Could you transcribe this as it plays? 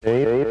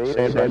8,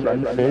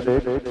 7, 6,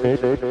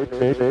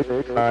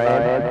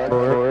 5,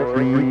 4,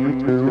 3,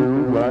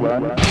 2,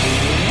 1.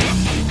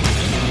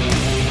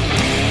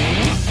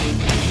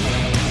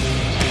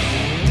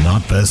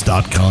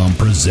 Knotfest.com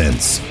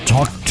presents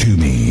Talk to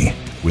Me.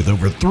 With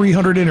over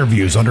 300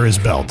 interviews under his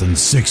belt and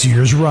 6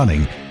 years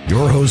running,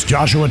 your host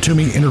Joshua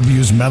Toomey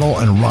interviews metal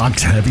and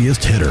rock's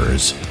heaviest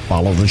hitters.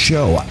 Follow the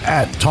show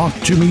at Talk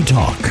to Me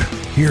Talk.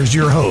 Here's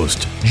your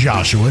host,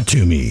 Joshua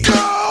Toomey.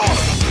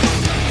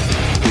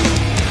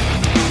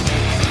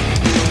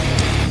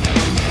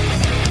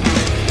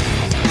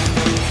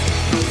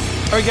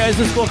 All right, guys,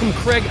 let's welcome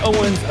Craig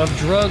Owens of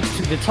Drugs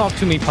to the Talk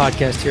To Me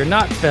podcast here,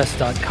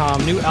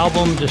 Knotfest.com. New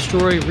album,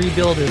 Destroy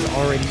Rebuild, is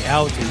already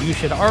out, and you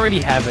should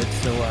already have it.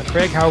 So,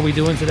 Craig, how are we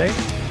doing today?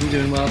 I'm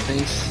doing well,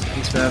 thanks.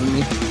 Thanks for having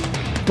me.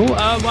 Cool.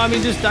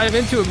 Just dive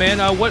into it, man.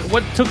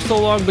 What took so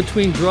long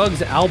between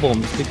Drugs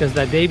albums? Because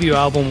that debut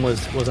album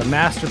was a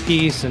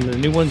masterpiece, and the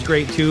new one's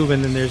great too.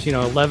 And then there's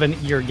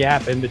 11-year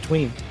gap in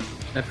between.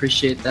 I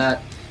appreciate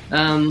that.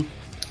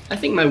 I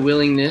think my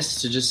willingness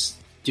to just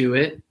do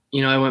it.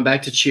 I went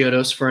back to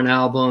Chiodos for an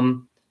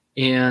album,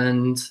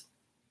 and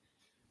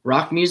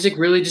rock music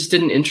really just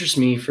didn't interest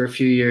me for a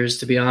few years,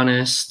 to be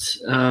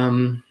honest.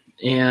 And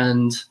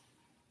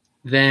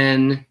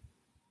then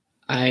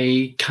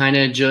I kind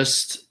of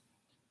just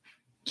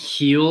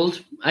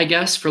healed, I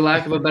guess, for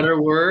lack of a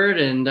better word.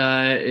 And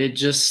it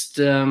just,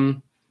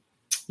 it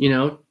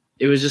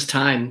was just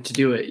time to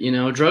do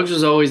it. Drugs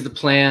was always the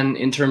plan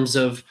in terms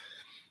of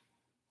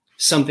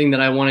something that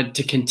I wanted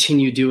to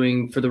continue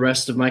doing for the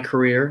rest of my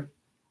career.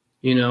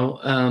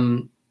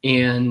 And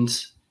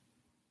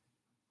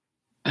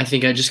I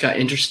think I just got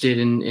interested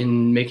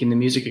in making the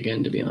music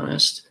again, to be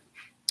honest.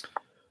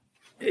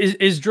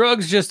 Is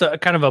Drugs just a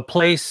kind of a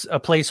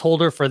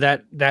placeholder for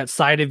that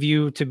side of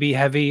you to be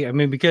heavy?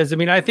 Because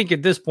I think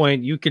at this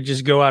point you could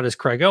just go out as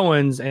Craig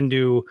Owens and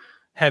do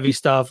heavy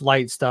stuff,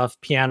 light stuff,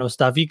 piano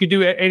stuff. You could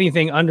do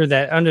anything under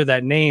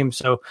that name.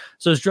 So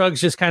is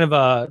Drugs just kind of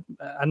a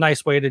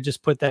nice way to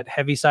just put that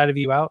heavy side of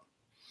you out?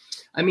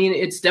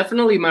 It's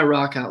definitely my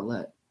rock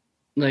outlet.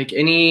 Like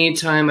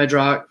anytime I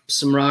drop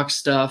some rock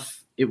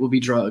stuff, it will be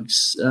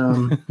Drugs.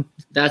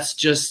 That's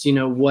just,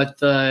 what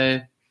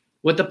the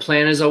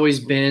plan has always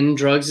been.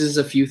 Drugs is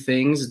a few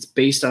things. It's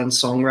based on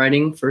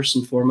songwriting first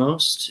and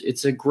foremost.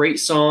 It's a great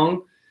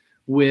song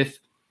with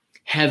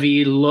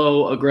heavy,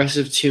 low,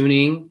 aggressive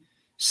tuning,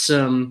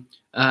 some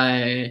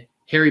Harry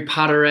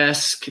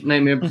Potter-esque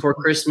Nightmare Before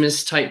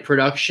Christmas type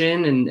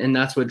production. And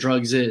that's what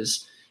Drugs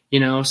is,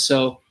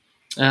 so,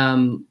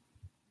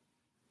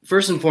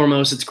 first and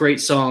foremost, it's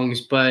great songs,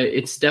 but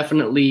it's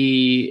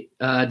definitely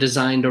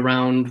designed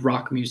around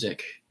rock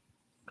music.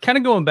 Kind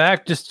of going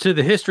back just to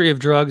the history of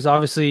Drugs,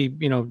 obviously,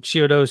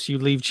 Chiodos, you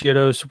leave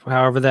Chiodos,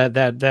 however that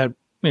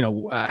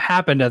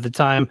happened at the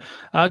time.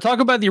 Talk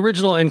about the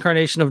original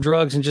incarnation of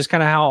Drugs and just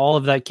kind of how all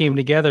of that came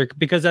together,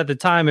 because at the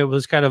time it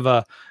was kind of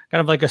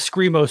like a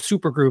screamo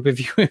supergroup,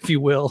 if you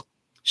will.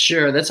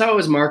 Sure, that's how it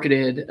was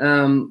marketed.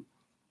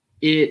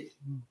 It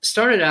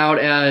started out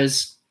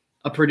as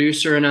a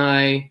producer and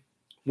I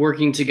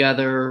working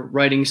together,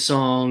 writing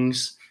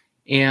songs,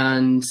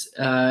 and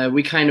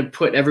we kind of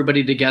put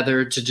everybody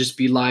together to just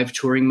be live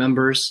touring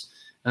members.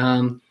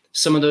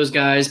 Some of those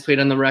guys played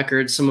on the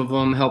record. Some of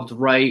them helped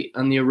write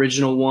on the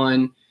original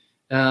one.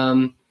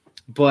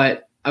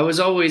 But I was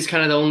always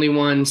kind of the only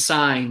one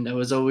signed. I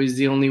was always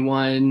the only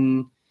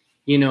one,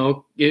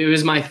 it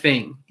was my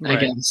thing, right. I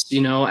guess,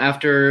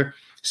 after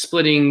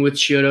splitting with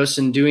Chiodos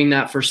and doing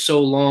that for so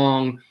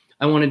long,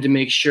 I wanted to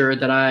make sure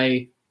that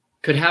I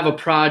could have a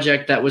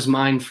project that was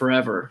mine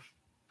forever,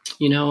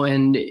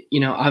 and,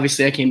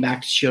 obviously I came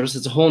back to Chiodos.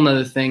 It's a whole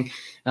nother thing.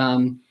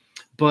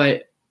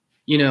 But,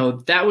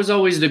 that was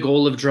always the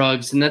goal of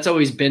Drugs, and that's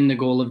always been the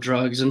goal of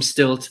Drugs. I'm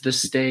still to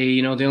this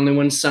day, the only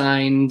one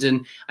signed,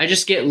 and I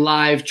just get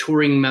live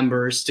touring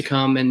members to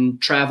come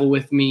and travel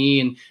with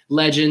me, and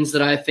legends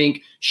that I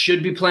think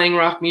should be playing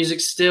rock music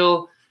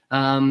still.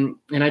 And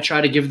I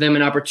try to give them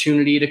an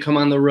opportunity to come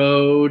on the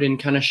road and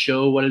kind of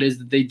show what it is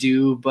that they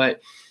do. But,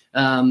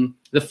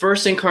 the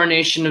first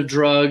incarnation of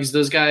Drugs,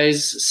 those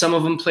guys, some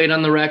of them played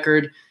on the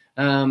record.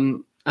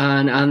 On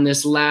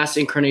this last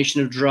incarnation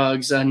of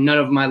Drugs, none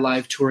of my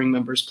live touring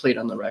members played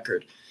on the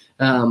record.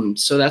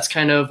 So that's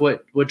kind of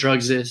what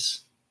Drugs is.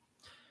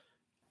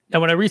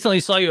 Now, when I recently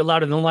saw you at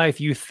Louder Than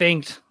Life, you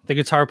thanked the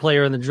guitar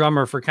player and the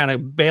drummer for kind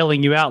of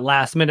bailing you out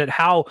last minute.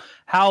 How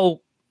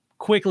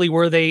quickly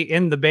were they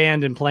in the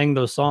band and playing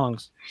those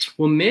songs?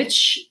 Well,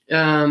 Mitch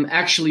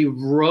actually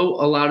wrote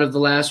a lot of the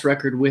last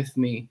record with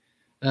me.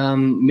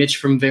 Mitch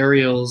from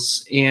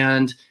Varials,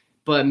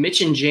 but Mitch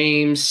and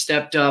James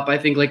stepped up, I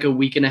think, like a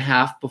week and a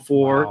half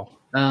before.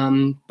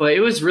 Wow. But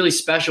it was really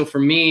special for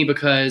me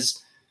because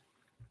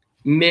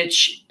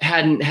Mitch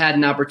hadn't had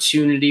an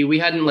opportunity. We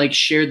hadn't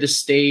shared the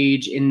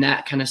stage in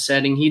that kind of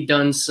setting. He'd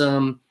done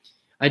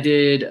I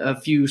did a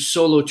few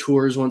solo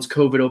tours once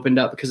COVID opened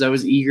up because I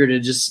was eager to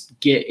just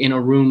get in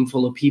a room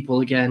full of people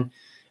again.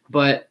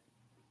 But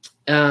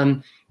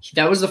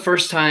that was the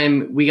first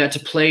time we got to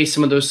play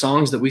some of those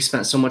songs that we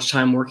spent so much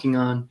time working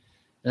on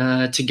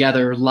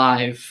together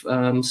live.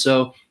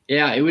 So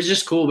yeah, it was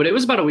just cool, but it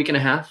was about a week and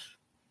a half.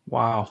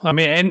 Wow. I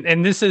mean,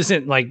 and this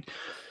isn't like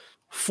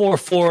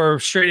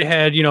 4/4 straight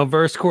ahead,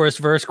 verse,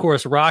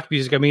 chorus, rock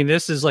music. I mean,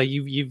 this is like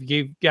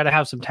you've got to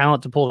have some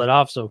talent to pull that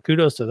off. So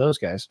kudos to those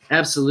guys.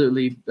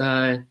 Absolutely.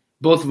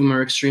 Both of them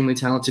are extremely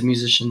talented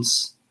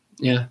musicians.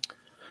 Yeah.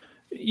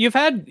 You've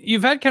had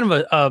kind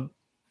of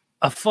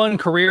a fun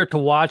career to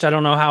watch. I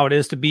don't know how it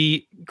is to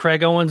be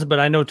Craig Owens, but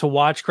I know to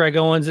watch Craig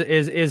Owens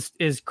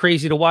is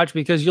crazy to watch,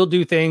 because you'll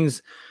do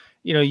things,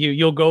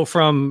 you'll go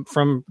from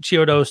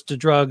Chiodos to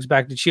Drugs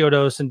back to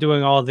Chiodos and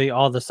doing all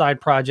the side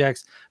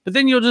projects, but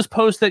then you'll just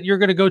post that you're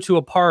going to go to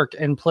a park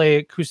and play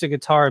acoustic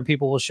guitar and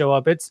people will show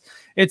up. It's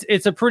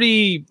a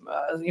pretty,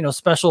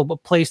 special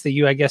place that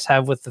you, I guess,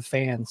 have with the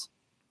fans.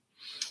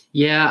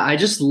 Yeah. I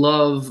just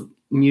love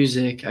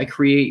music. I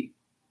create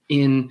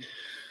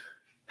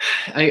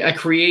I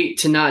create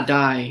to not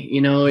die.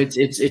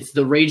 It's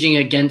the raging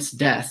against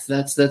death.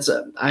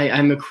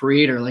 I'm a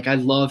creator. Like, I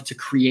love to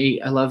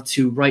create. I love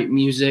to write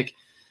music.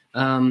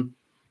 I'm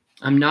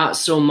not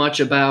so much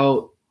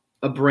about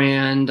a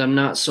brand. I'm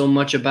not so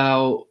much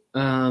about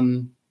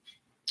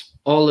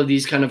all of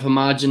these kind of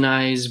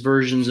homogenized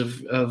versions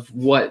of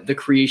what the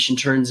creation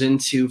turns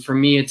into. For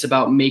me, it's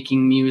about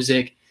making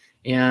music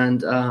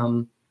and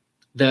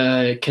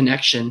the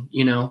connection,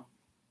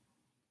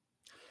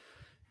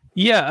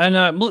 Yeah,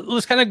 and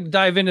let's kind of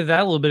dive into that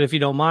a little bit, if you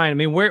don't mind. I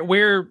mean,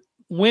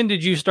 when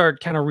did you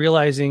start kind of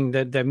realizing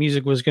that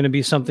music was going to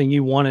be something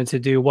you wanted to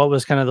do? What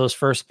was kind of those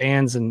first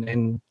bands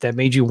and that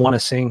made you want to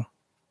sing?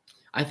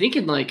 I think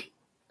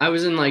I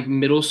was in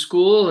middle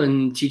school,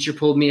 and teacher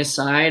pulled me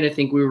aside. I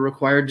think we were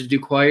required to do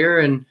choir,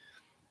 and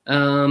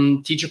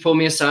teacher pulled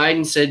me aside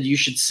and said, "You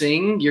should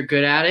sing. You're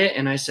good at it."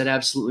 And I said,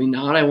 "Absolutely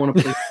not. I want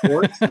to play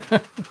sports."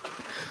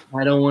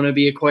 I don't want to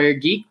be a choir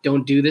geek.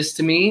 Don't do this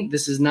to me.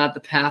 This is not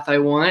the path I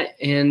want.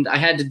 And I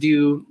had to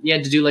do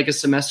like a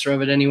semester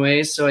of it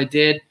anyways. So I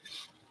did,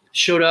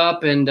 showed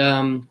up, and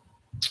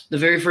the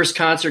very first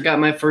concert, got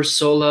my first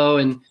solo,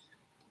 and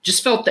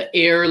just felt the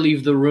air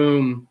leave the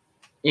room.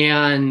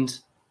 And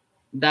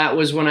that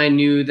was when I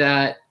knew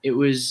that it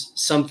was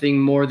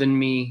something more than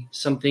me,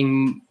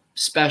 something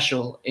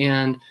special,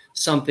 and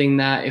something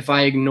that if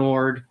I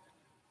ignored,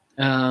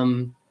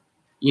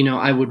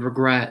 I would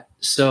regret.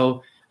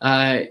 So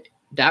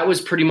that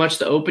was pretty much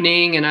the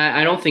opening, and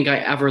I don't think I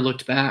ever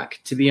looked back,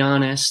 to be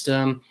honest.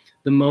 The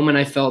moment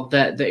I felt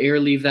that the air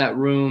leave that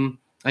room,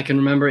 I can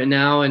remember it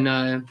now, and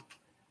that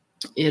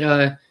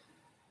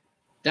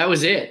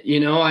was it.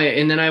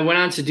 And then I went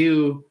on to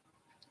do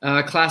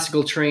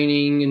classical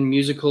training and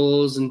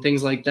musicals and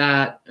things like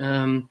that,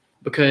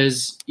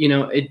 because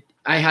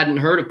I hadn't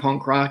heard of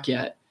punk rock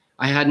yet.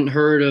 I hadn't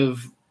heard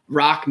of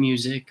rock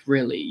music,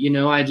 really.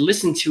 I'd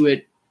listened to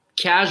it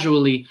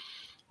casually,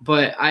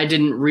 but I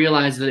didn't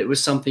realize that it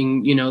was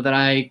something, that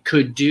I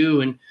could do.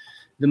 And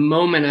the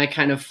moment I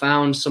kind of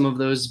found some of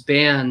those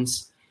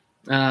bands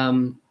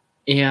and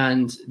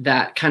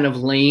that kind of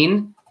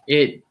lane,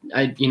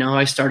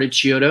 I started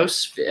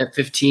Chiodos at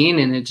 15,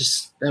 and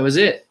that was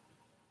it.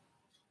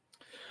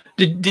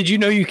 Did you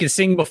know you could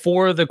sing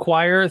before the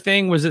choir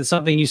thing? Was it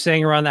something you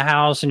sang around the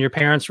house and your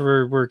parents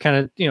were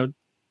kind of,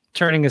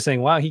 turning and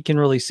saying, wow, he can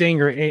really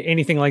sing, or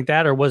anything like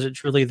that? Or was it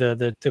truly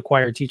the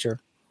choir teacher?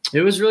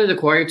 It was really the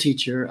choir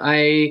teacher.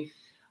 I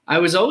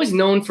was always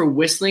known for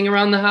whistling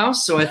around the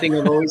house, so I think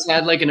I've always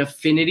had an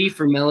affinity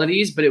for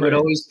melodies, but it would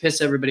always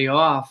piss everybody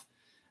off.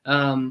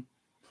 I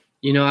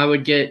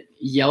would get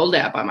yelled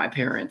at by my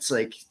parents,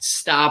 like,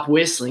 stop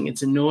whistling,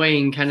 it's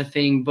annoying, kind of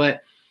thing.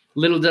 But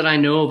little did I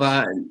know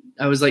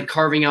I was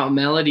carving out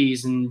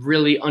melodies and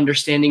really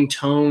understanding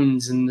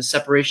tones and the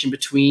separation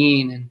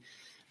between.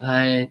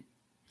 And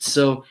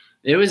so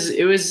it was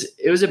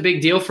a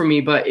big deal for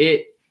me, but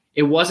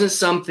it wasn't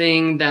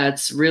something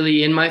that's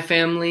really in my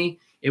family.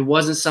 It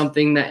wasn't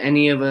something that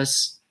any of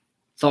us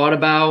thought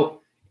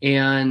about.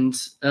 And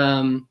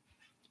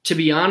to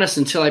be honest,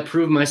 until I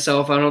proved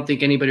myself, I don't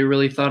think anybody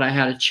really thought I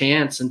had a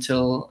chance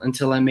until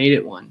I made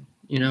it one,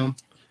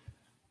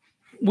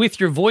 With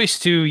your voice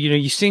too,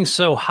 you sing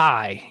so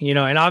high,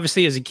 and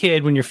obviously as a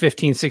kid, when you're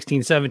 15,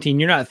 16, 17,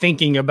 you're not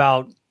thinking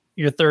about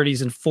your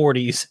 30s and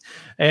 40s.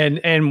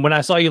 And when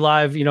I saw you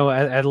live,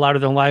 at Louder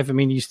Than Life, I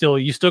mean, you still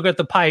got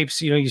the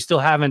pipes, you still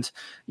haven't,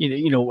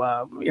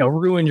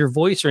 ruined your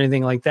voice or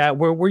anything like that.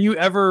 Were you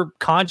ever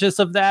conscious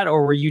of that,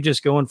 or were you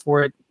just going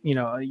for it,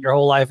 your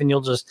whole life, and you'll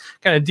just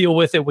kind of deal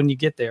with it when you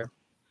get there?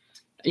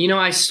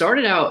 I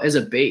started out as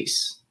a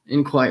bass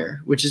in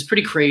choir, which is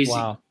pretty crazy.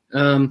 Wow.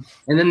 And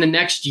then the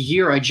next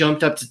year I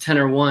jumped up to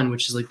tenor one,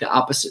 which is the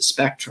opposite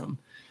spectrum.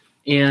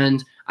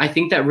 And I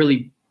think that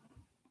really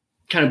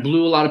kind of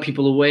blew a lot of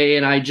people away.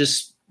 And I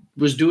just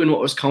was doing what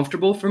was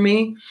comfortable for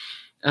me.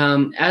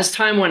 As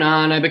time went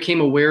on, I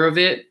became aware of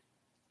it,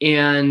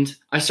 and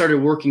I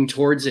started working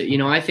towards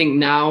it. I think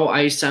now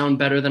I sound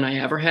better than I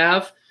ever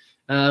have,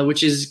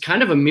 which is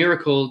kind of a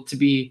miracle, to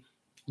be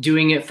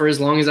doing it for as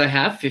long as I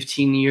have,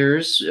 15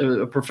 years,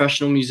 a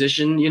professional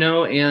musician, you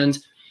know, and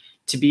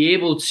to be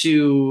able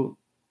to,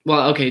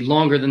 well, okay,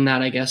 longer than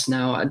that, I guess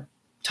now.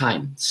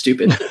 Time,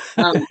 stupid.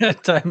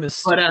 Time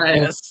is, but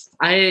yes.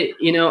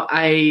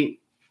 I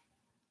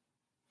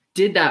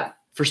did that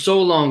for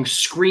so long,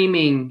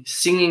 screaming,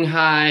 singing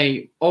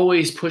high,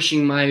 always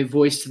pushing my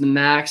voice to the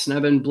max, and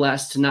I've been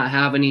blessed to not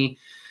have any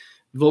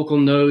vocal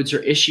nodes or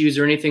issues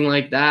or anything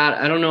like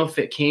that. I don't know if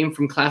it came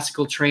from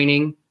classical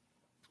training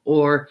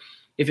or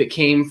if it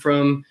came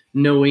from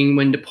knowing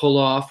when to pull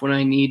off when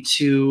I need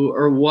to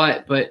or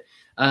what, but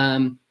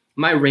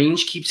my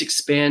range keeps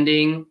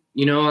expanding.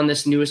 You know, on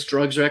this newest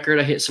Drugs record,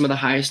 I hit some of the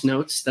highest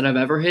notes that I've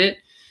ever hit,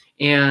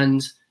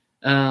 and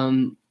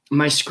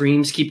my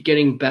screams keep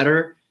getting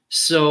better.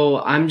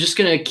 So I'm just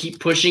going to keep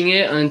pushing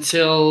it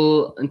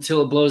until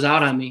it blows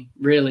out on me.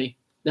 Really.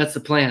 That's the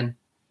plan.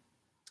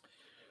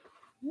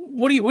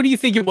 What do you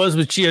think it was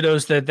with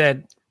Chiodos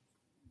that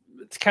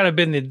it's kind of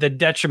been the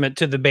detriment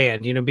to the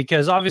band, you know,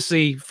 because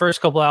obviously first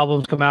couple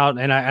albums come out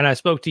and I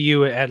spoke to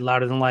you at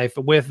Louder Than Life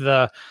with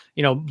the,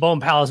 you know,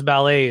 Bone Palace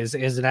Ballet is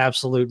an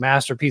absolute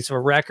masterpiece of a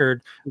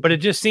record, but it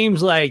just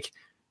seems like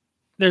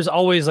there's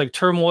always like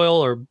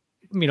turmoil or,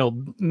 you know,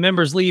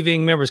 members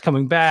leaving, members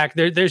coming back.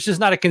 There's just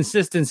not a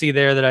consistency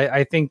there that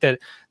I think that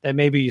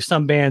maybe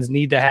some bands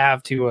need to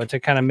have to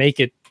kind of make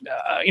it,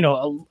 you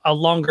know, a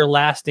longer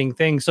lasting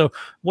thing. So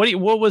what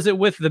was it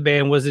with the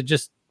band? Was it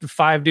just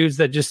 5 dudes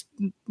that just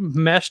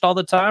meshed all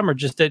the time or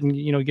just didn't,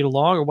 you know, get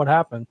along, or what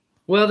happened?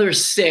 Well,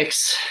 there's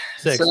 6,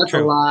 so that's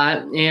true. a lot.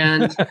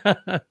 And,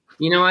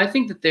 you know, I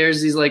think that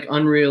there's these like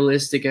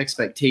unrealistic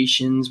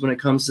expectations when it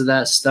comes to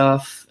that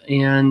stuff.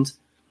 And,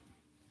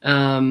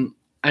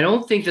 I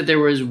don't think that there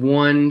was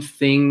one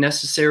thing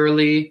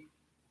necessarily.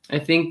 I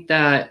think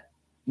that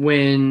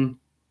when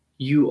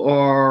you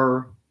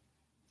are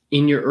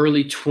in your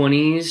early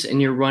 20s and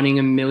you're running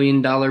 $1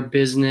 million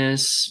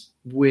business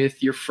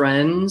with your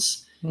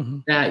friends,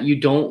 that you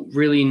don't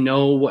really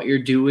know what you're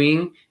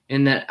doing,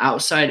 and that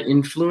outside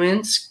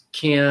influence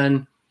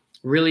can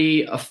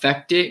really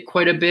affect it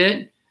quite a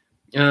bit.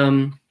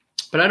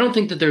 But I don't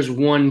think that there's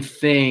one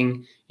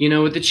thing, you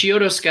know, with the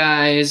Chiodos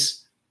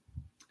guys,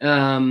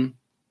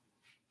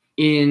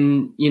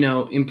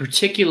 in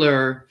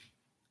particular,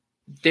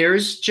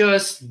 there's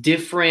just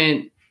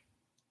different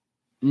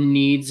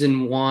needs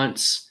and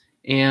wants,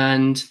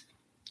 and,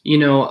 you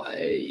know,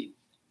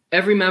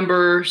 every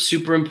member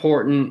super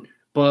important,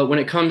 but when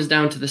it comes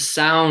down to the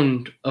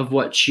sound of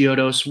what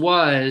Chiodos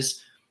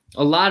was,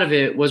 a lot of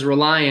it was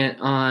reliant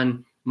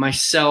on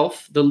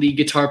myself, the lead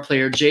guitar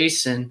player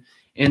Jason,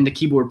 and the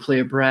keyboard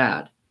player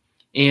Brad.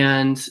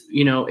 And,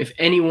 you know, if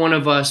any one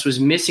of us was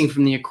missing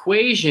from the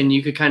equation,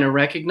 you could kind of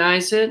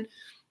recognize it.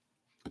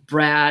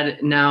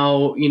 Brad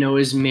now, you know,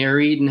 is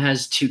married and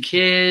has 2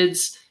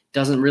 kids,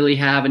 doesn't really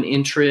have an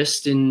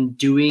interest in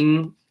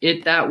doing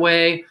it that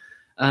way.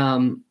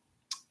 And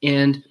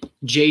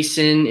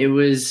Jason, it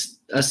was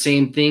a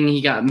same thing. He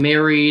got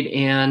married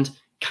and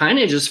kind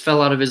of just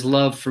fell out of his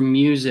love for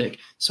music.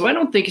 So I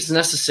don't think it's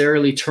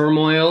necessarily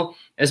turmoil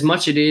as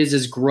much it is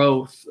as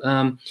growth.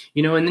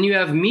 You know, and then you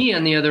have me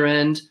on the other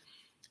end,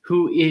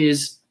 who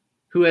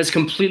has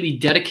completely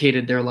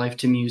dedicated their life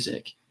to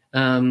music.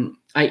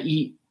 I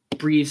eat,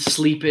 breathe,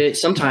 sleep it,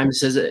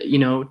 sometimes as a, you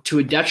know, to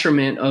a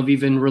detriment of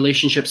even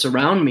relationships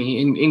around me,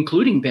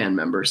 including band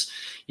members.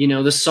 You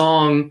know, the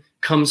song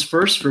comes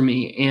first for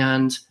me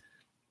and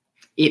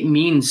it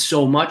means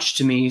so much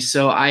to me.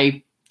 So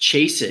I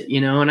chase it,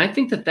 you know, and I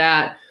think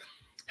that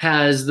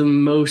has the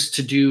most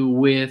to do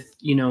with,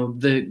 you know,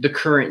 the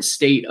current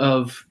state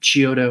of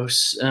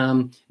Chiodos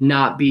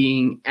not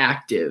being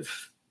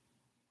active.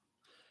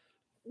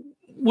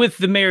 With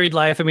the married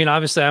life, I mean,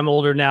 obviously I'm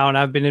older now and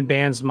I've been in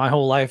bands my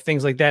whole life,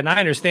 things like that. And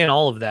I understand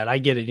all of that. I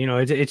get it. You know,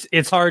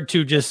 it's hard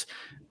to just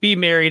be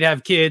married,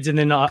 have kids, and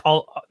then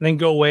then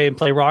go away and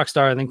play rock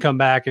star and then come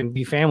back and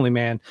be family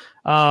man.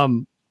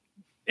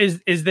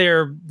 Is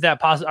there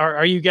that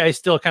are you guys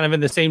still kind of in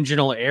the same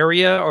general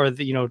area, or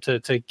you know, to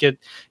get,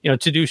 you know,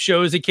 to do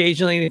shows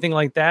occasionally, anything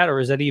like that? Or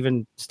is that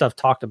even stuff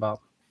talked about?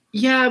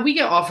 Yeah, we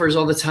get offers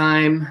all the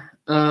time.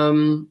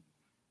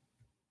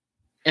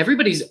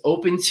 Everybody's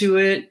open to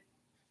it.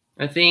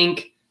 I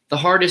think the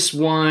hardest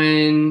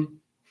one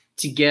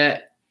to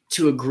get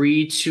to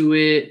agree to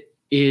it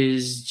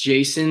is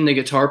Jason, the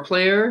guitar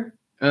player.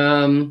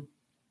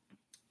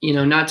 You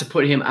know, not to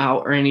put him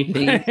out or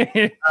anything.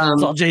 It's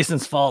all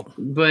Jason's fault.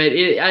 But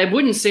I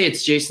wouldn't say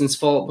it's Jason's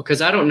fault,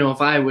 because I don't know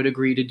if I would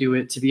agree to do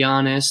it, to be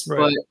honest. Right.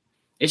 But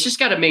it's just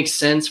got to make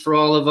sense for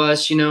all of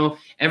us. You know,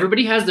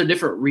 everybody has their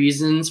different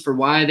reasons for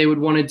why they would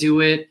want to do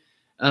it.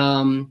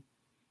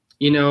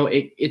 You know,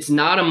 it's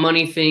not a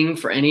money thing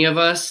for any of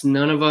us.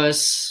 None of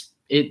us.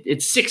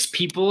 It's 6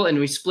 people and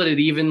we split it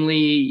evenly.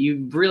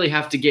 You really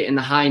have to get in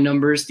the high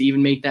numbers to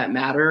even make that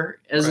matter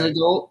as an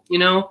adult, you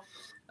know?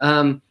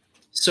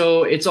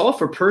 So it's all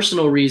for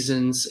personal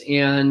reasons.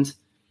 And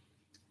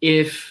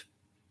if,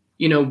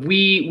 you know,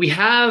 we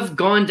have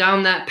gone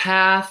down that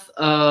path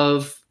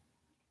of,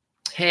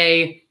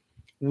 hey,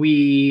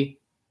 we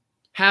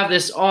have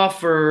this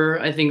offer.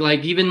 I think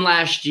like even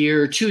last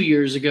year or 2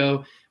 years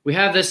ago, we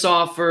have this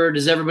offer.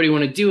 Does everybody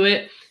want to do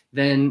it?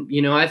 Then,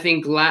 I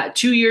think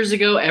 2 years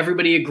ago,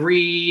 everybody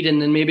agreed.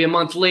 And then maybe a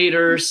month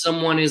later,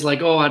 someone is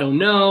like, oh, I don't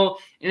know.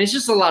 And it's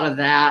just a lot of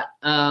that.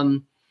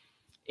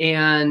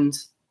 And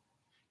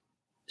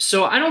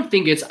so I don't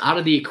think it's out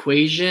of the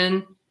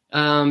equation.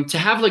 To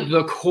have like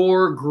the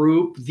core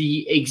group,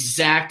 the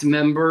exact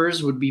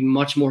members would be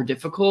much more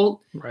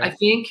difficult, right. I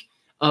think,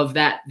 of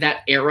that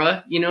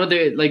era.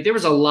 There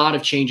was a lot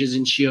of changes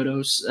in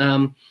Chiodos.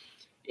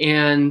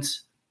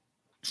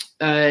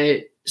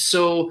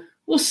 So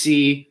we'll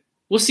see.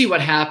 We'll see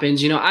what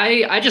happens.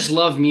 I just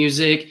love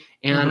music,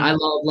 and I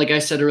love, like I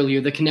said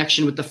earlier, the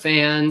connection with the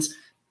fans,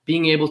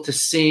 being able to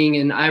sing.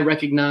 And I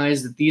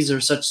recognize that these are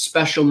such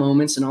special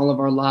moments in all of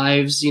our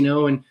lives,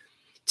 and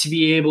to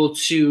be able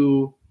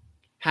to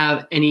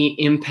have any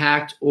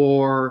impact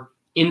or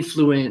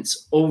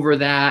influence over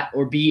that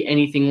or be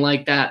anything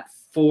like that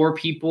for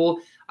people,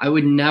 I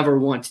would never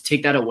want to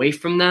take that away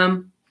from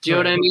them. Do you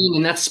know what I mean?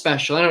 And that's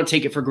special. I don't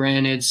take it for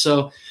granted.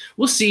 So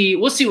we'll see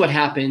what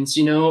happens.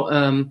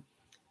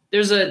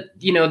 There's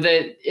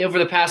that over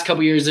the past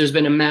couple of years, there's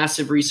been a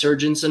massive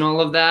resurgence in all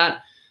of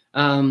that.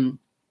 And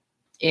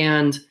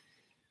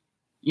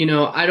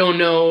I don't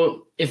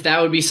know if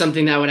that would be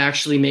something that would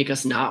actually make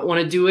us not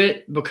want to do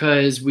it,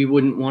 because we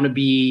wouldn't want to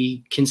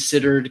be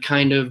considered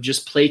kind of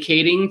just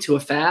placating to a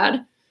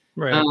fad.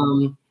 Right.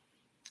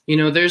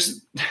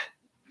 There's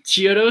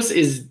Chiodos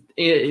is,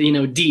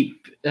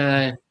 deep.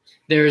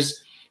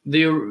 There's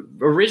the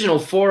original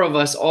 4 of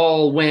us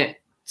all went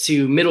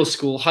to middle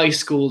school, high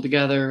school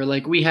together.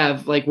 Like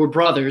we're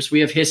brothers.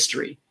 We have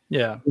history.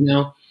 Yeah.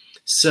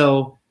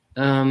 So,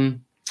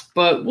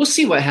 but we'll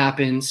see what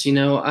happens.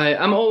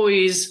 I'm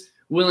always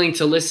willing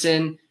to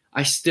listen.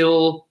 I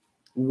still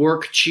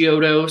work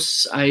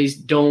Chiodos. I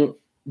don't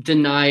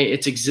deny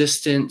its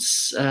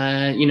existence.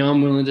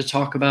 I'm willing to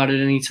talk about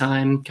it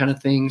anytime, kind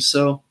of thing.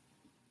 So,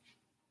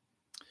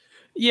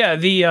 yeah,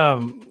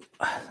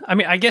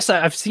 I guess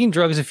I've seen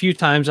Drugs a few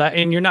times,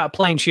 and you're not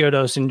playing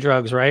Chiodos in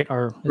Drugs, right?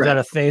 Or is that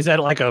a thing? Is that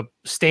like a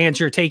stance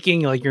you're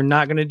taking? Like you're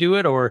not going to do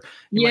it, or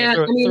you might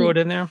throw it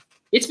in there?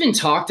 It's been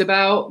talked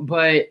about,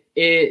 but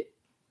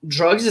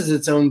Drugs is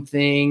its own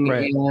thing,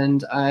 right.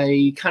 And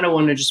I kind of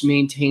want to just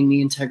maintain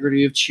the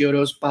integrity of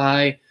Chiodos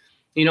by,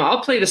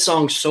 I'll play the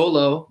song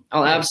solo.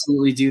 I'll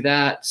absolutely do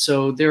that.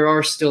 So there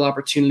are still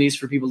opportunities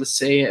for people to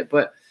say it,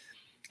 but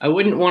I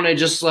wouldn't want to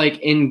just like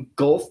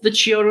engulf the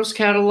Chiodos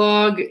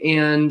catalog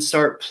and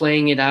start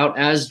playing it out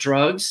as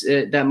Drugs.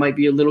 That might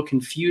be a little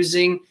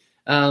confusing.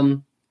 I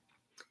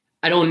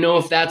don't know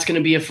if that's going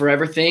to be a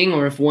forever thing,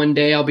 or if one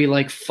day I'll be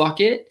like,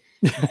 fuck it.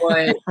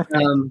 But,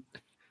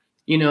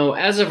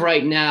 as of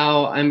right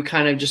now, I'm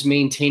kind of just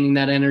maintaining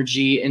that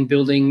energy and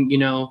building,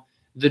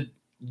 the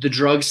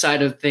drug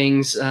side of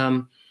things,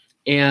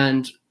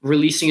 and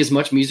releasing as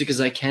much music as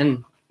I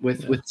can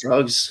with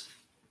Drugs.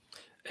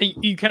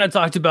 You kind of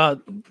talked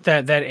about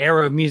that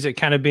era of music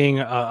kind of being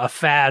a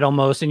fad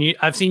almost, and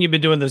I've seen you've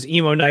been doing those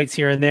emo nights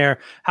here and there.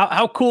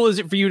 How cool is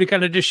it for you to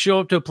kind of just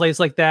show up to a place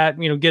like that,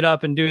 get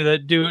up and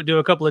do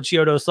a couple of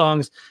Chiodos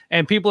songs,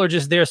 and people are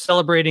just there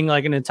celebrating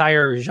like an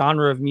entire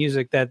genre of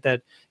music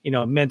that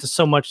meant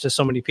so much to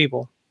so many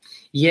people?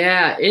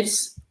 Yeah,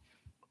 it's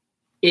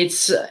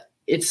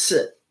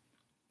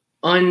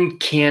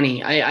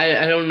uncanny.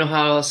 I don't know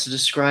how else to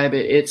describe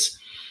it. It's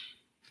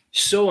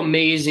so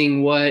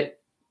amazing what.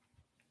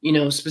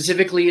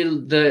 Specifically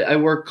I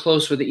work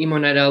close with the Emo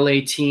Night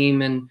LA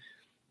team, and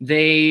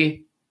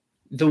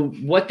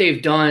what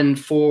they've done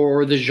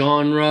for the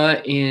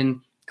genre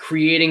in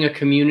creating a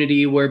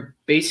community where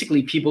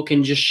basically people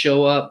can just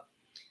show up,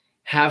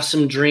 have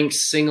some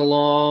drinks, sing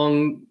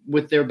along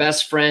with their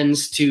best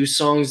friends to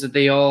songs that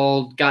they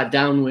all got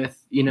down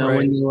with, right.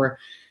 When they were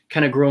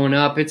kind of growing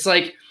up. It's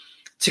like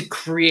to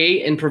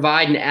create and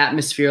provide an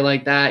atmosphere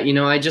like that.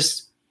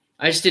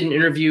 I just did an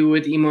interview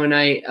with Emo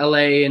Night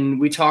LA, and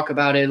we talk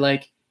about it.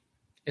 Like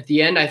at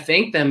the end, I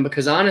thank them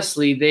because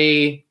honestly,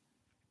 they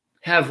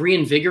have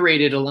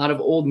reinvigorated a lot of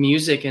old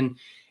music and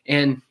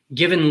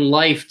given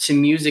life to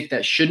music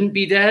that shouldn't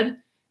be dead.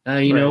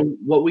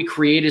 What we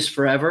create is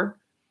forever.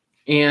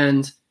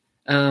 And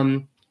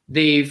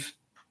they've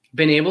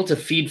been able to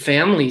feed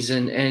families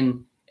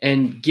and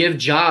give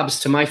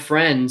jobs to my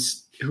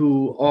friends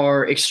who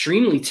are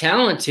extremely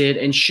talented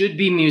and should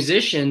be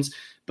musicians,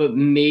 but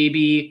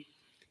maybe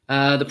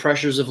the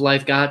pressures of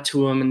life got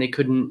to them and they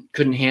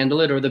couldn't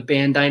handle it, or the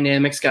band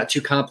dynamics got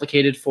too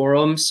complicated for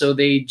them. So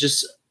they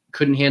just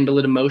couldn't handle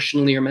it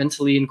emotionally or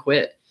mentally and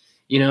quit,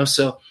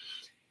 So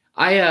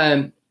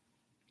I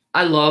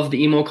love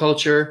the emo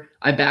culture.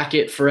 I back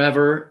it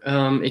forever.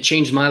 It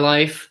changed my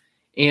life.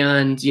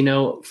 And,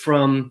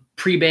 from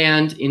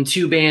pre-band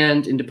into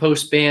band into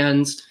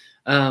post-bands.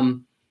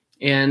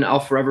 And I'll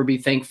forever be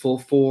thankful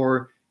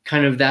for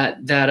kind of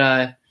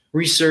that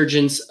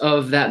resurgence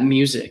of that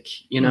music,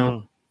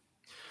 Mm-hmm.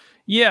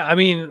 Yeah, I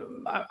mean,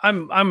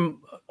 I'm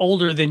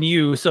older than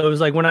you, so it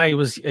was like when I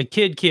was a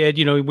kid,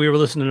 we were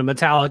listening to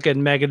Metallica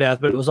and Megadeth,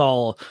 but it was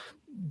all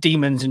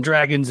demons and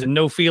dragons and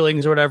no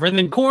feelings or whatever. And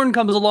then Korn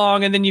comes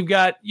along, and then you've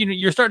got,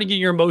 you're starting to get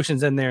your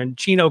emotions in there, and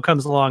Chino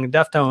comes along and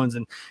Deftones,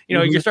 and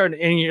you're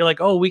starting, and you're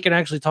like, oh, we can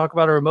actually talk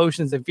about our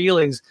emotions and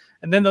feelings.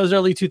 And then those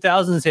early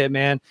 2000s hit,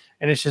 man,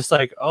 and it's just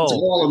like,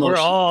 oh, we're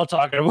all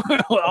talking,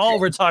 all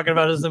we're talking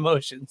about is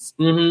emotions.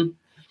 Mm-hmm.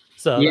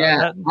 So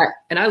yeah,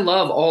 and I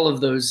love all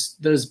of those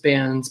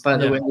bands. By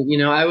the way,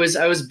 I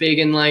was big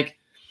in like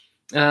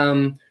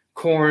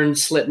Korn,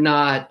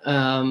 Slipknot,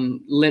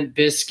 Limp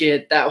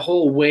Bizkit. That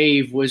whole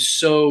wave was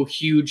so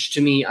huge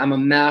to me. I'm a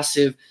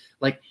massive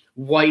like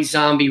White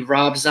Zombie,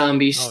 Rob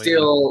Zombie.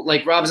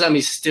 Like Rob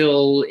Zombie's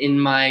still in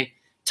my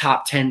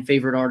top 10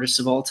 favorite artists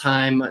of all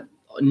time.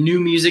 New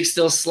music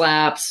still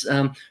slaps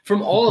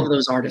from all of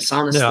those artists,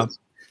 honestly. Yeah.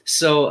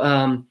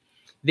 So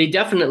they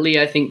definitely,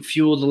 I think,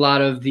 fueled a lot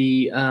of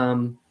the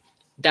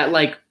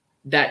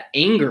that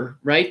anger,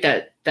 right?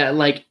 That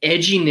like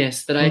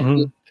edginess that I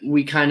think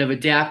we kind of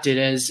adapted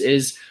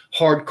as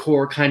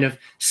hardcore kind of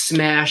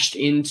smashed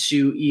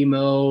into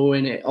emo,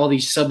 and all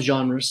these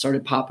subgenres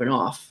started popping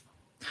off.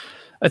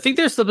 I think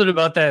there's something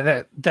about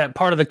that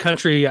part of the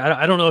country.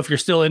 I don't know if you're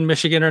still in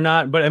Michigan or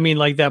not, but I mean,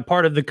 like that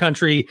part of the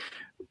country.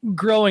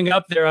 Growing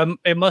up there,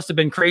 it must have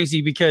been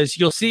crazy, because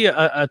you'll see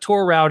a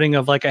tour routing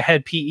of like a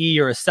Head PE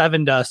or a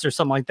Seven Dust or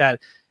something like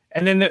that,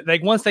 and then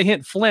like once they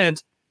hit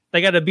Flint,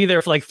 they got to be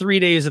there for like 3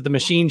 days at the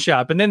Machine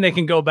Shop, and then they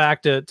can go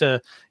back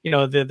to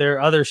their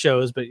other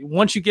shows. But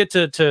once you get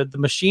to the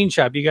Machine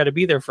Shop, you got to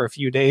be there for a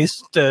few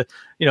days to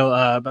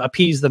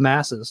appease the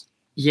masses.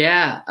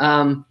 Yeah,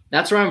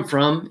 that's where I'm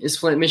from, is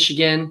Flint,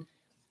 Michigan,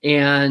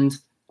 and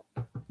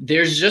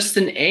there's just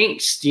an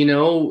angst,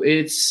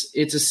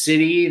 it's a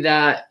city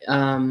that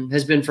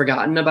has been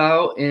forgotten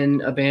about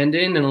and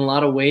abandoned in a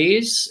lot of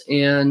ways.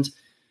 And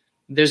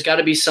there's got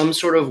to be some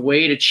sort of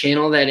way to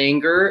channel that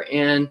anger.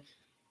 And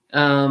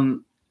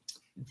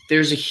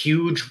there's a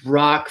huge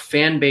rock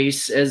fan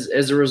base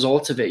as a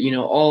result of it,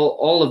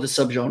 all of the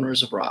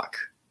subgenres of rock.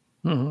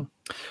 Mm-hmm.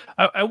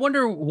 I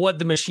wonder what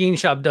the Machine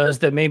Shop does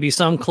that maybe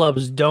some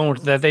clubs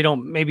don't, that they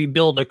don't maybe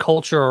build a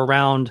culture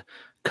around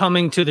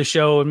coming to the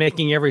show and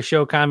making every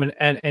show kind of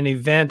an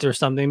event or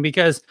something.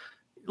 Because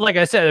like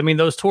I said, I mean,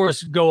 those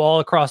tours go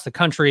all across the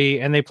country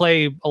and they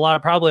play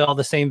probably all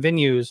the same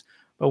venues.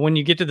 But when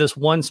you get to this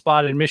one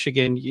spot in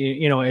Michigan,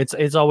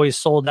 it's always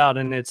sold out.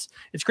 And it's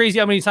crazy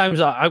how many times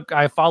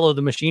I follow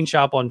the Machine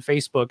Shop on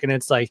Facebook, and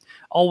it's like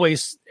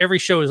always, every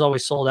show is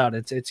always sold out.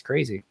 It's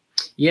crazy.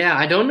 Yeah.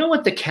 I don't know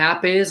what the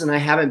cap is, and I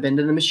haven't been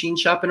to the Machine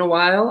Shop in a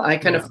while. I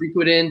kind of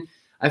frequented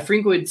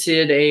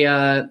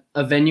a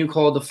venue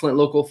called the Flint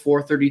Local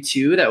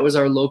 432. That was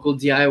our local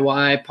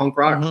DIY punk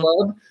rock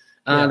club.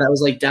 That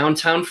was like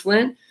downtown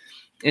Flint.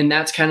 And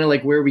that's kind of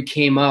like where we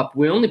came up.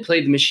 We only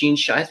played the Machine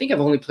Shop. I think I've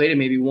only played it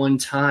maybe one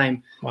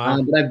time.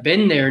 Wow. But I've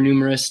been there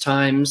numerous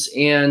times.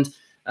 And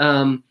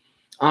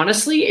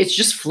honestly, it's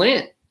just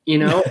Flint.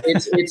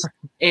 It's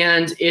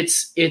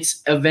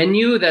a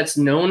venue that's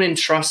known and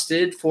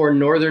trusted for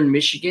Northern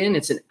Michigan.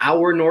 It's an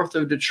hour north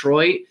of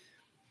Detroit.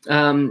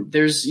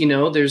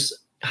 There's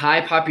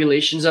high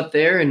populations up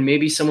there, and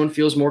maybe someone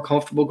feels more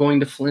comfortable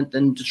going to Flint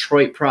than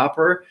Detroit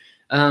proper.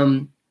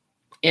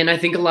 And I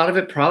think a lot of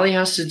it probably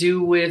has to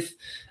do with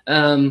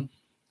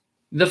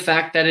the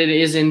fact that it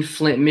is in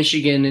Flint,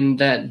 Michigan, and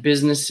that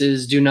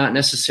businesses do not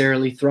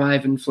necessarily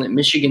thrive in Flint,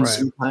 Michigan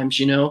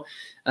sometimes,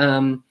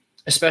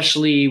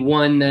 especially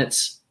one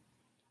that's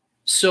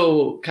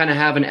so kind of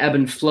have an ebb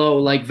and flow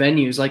like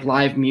venues, like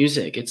live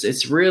music.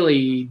 It's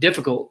really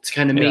difficult to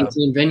kind of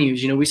maintain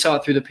venues. We saw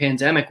it through the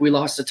pandemic. We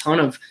lost a ton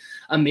of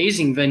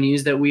amazing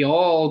venues that we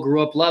all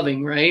grew up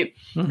loving, right?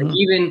 Mm-hmm. Like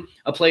even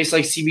a place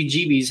like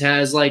CBGB's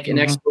has like an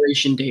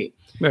expiration date.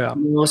 Yeah.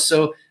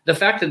 So the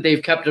fact that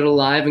they've kept it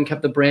alive and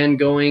kept the brand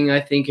going, I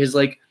think has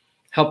like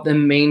helped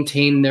them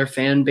maintain their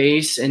fan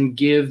base and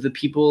give the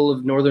people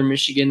of Northern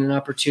Michigan an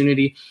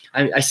opportunity.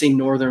 I say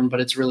Northern, but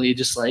it's really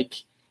just like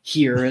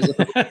here as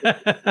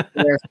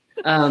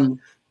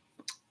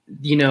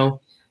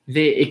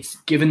it's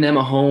given them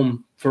a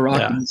home for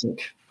rock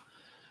music.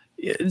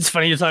 It's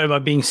funny you're talking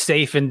about being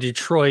safe in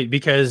Detroit,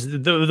 because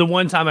the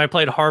one time I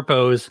played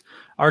Harpo's,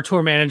 our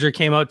tour manager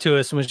came up to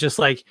us and was just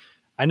like,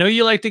 I know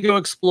you like to go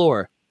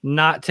explore,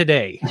 not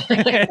today.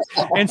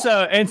 and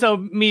so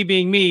me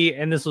being me,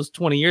 and this was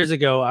 20 years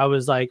ago, I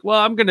was like, well,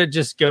 I'm going to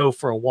just go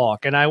for a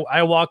walk. And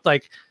I walked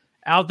like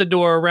out the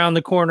door, around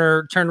the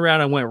corner, turned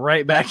around and went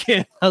right back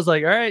in. I was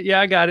like, all right,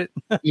 yeah, I got it.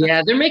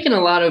 Yeah. They're making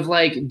a lot of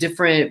like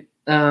different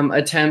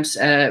attempts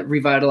at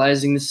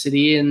revitalizing the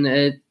city. And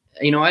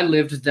I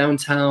lived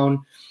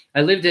downtown.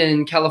 I lived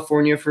in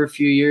California for a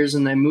few years,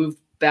 and I moved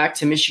back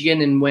to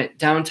Michigan and went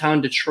downtown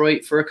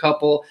Detroit for a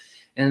couple.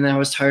 And I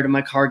was tired of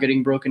my car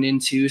getting broken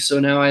into. So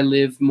now I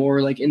live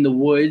more like in the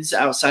woods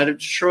outside of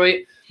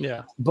Detroit.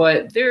 Yeah.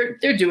 But they're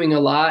doing a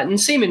lot. And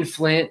same in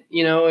Flint,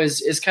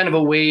 is kind of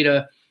a way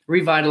to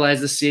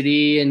revitalize the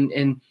city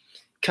and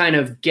kind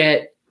of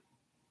get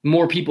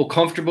more people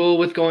comfortable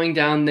with going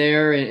down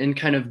there and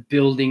kind of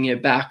building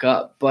it back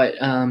up. But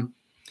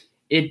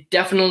it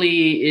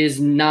definitely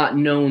is not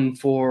known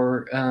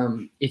for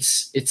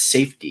its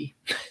safety.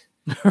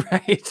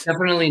 Right.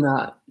 Definitely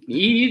not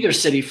either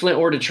city, Flint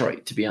or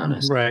Detroit, to be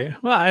honest. Right.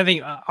 Well, I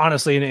think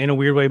honestly, in a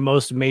weird way,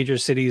 most major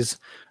cities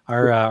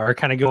are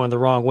kind of going the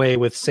wrong way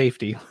with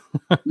safety.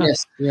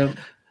 Yes. Yeah.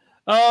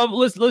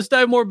 Let's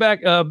dive more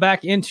back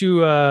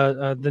into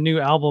the new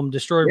album,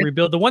 Destroy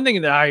Rebuild. The one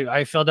thing that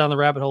I fell down the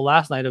rabbit hole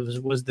last night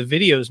was the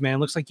videos. Man,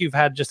 looks like you've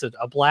had just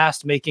a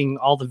blast making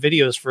all the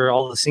videos for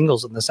all the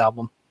singles in this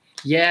album.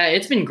 Yeah,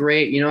 it's been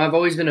great. I've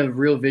always been a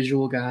real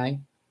visual guy,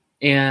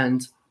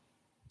 and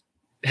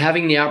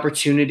having the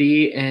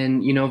opportunity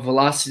and,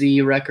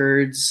 Velocity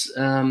Records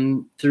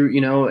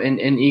through,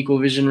 and Equal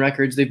Vision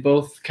Records, they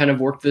both kind of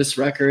worked this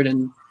record,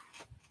 and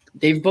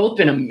they've both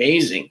been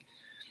amazing.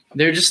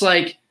 They're just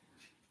like,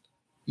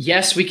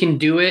 yes, we can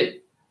do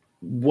it.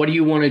 What do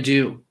you want to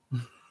do?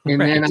 And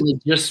Right. then I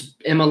just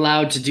am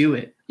allowed to do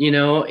it,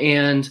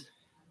 and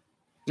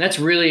that's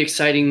really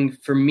exciting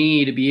for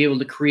me to be able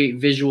to create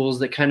visuals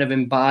that kind of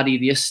embody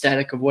the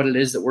aesthetic of what it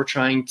is that we're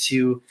trying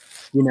to,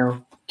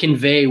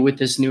 convey with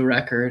this new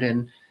record.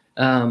 And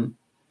and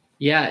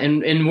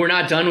we're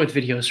not done with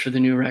videos for the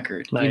new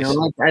record. Nice.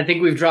 I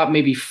think we've dropped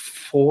maybe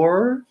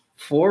four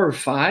or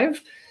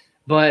five,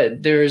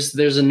 but there's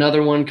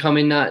another one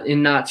coming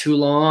not too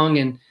long,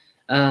 and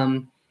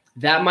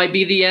that might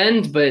be the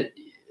end, but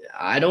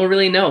I don't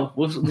really know.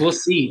 We'll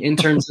see in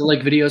terms of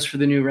videos for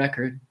the new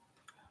record.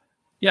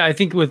 Yeah, I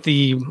think with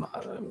the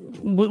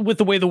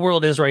way the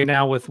world is right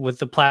now, with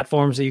the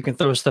platforms that you can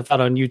throw stuff out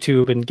on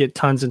YouTube and get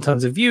tons and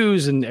tons of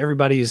views, and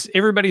everybody's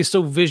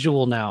so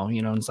visual now.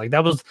 It's like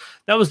that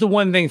was the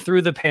one thing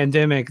through the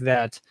pandemic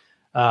that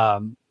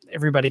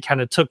everybody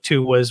kind of took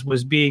to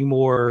was being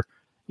more.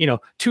 2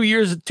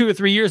 or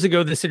 3 years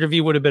ago, this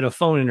interview would have been a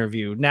phone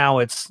interview. Now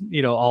it's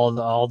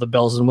all the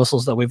bells and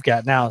whistles that we've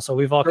got now. So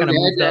we've all kind of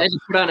moved up. I had to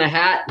put on a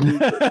hat and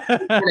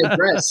kind of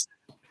dress.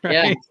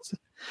 Right.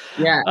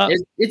 Yeah,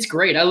 it's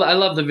great. I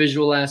love the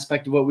visual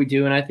aspect of what we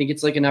do, and I think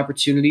it's like an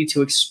opportunity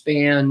to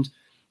expand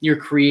your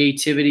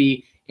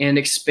creativity and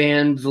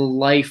expand the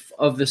life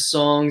of the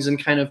songs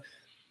and kind of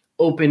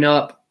open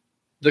up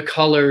the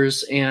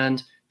colors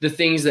and the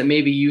things that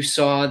maybe you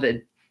saw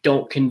that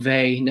don't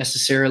convey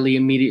necessarily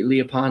immediately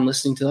upon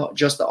listening to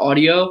just the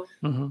audio.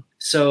 Mm-hmm.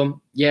 So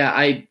yeah,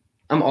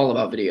 I'm all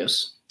about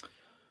videos.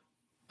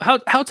 How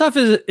tough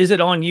is it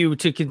on you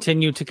to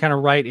continue to kind of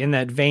write in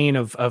that vein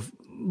of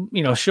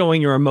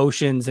showing your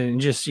emotions and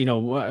just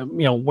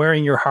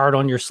wearing your heart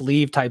on your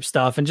sleeve type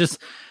stuff, and just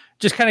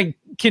kind of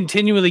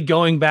continually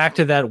going back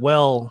to that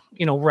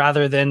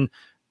rather than,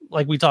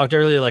 like we talked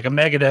earlier, like a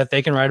Megadeth,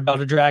 they can write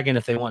about a dragon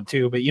if they want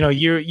to, but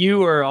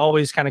you are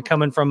always kind of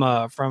coming from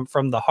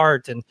the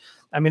heart, and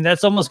I mean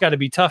that's almost got to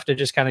be tough to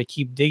just kind of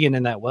keep digging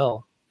in that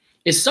well.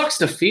 It sucks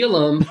to feel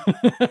them,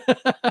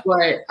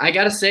 but I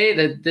gotta say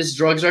that this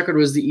Drugs record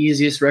was the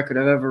easiest record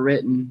I've ever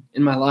written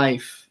in my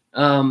life.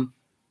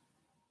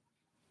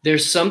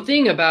 There's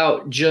something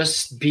about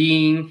just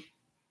being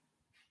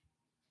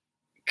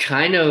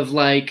kind of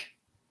like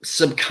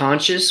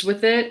subconscious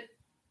with it,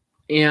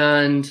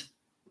 and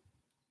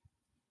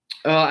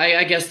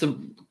I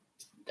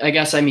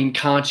mean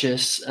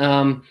conscious,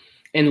 and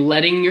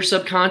letting your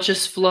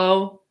subconscious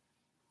flow.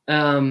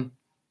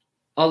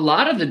 A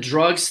lot of the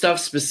drug stuff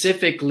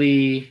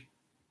specifically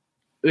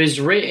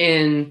is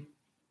written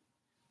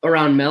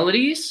around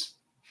melodies.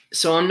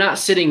 So I'm not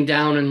sitting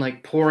down and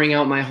like pouring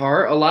out my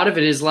heart. A lot of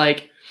it is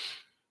like,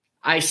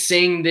 I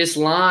sing this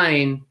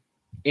line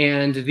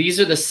and these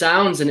are the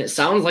sounds and it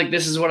sounds like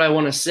this is what I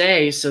want to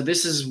say. So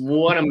this is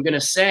what I'm going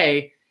to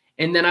say.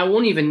 And then I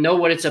won't even know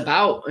what it's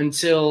about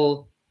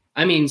until,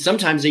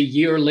 sometimes a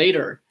year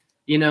later,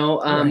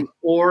 Right.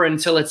 or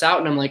until it's out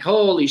and I'm like,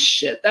 holy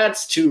shit,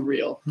 that's too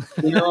real.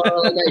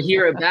 I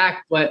hear it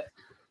back, but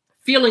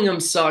feeling them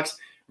sucks.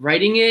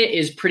 Writing it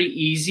is pretty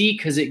easy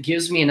because it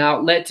gives me an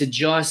outlet to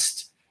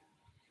just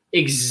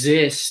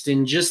exist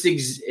and just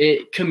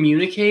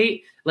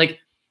communicate. Like,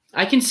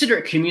 I consider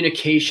it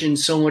communication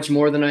so much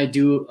more than I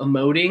do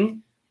emoting.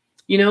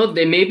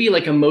 They may be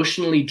like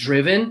emotionally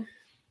driven,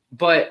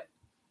 but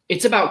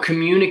it's about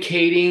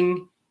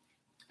communicating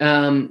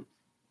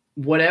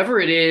whatever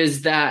it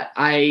is that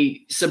I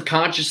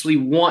subconsciously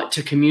want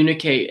to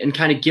communicate and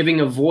kind of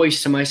giving a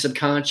voice to my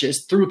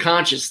subconscious through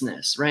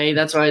consciousness, right?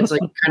 That's why it's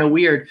like kind of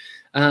weird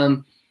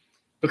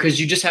because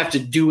you just have to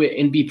do it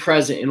and be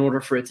present in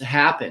order for it to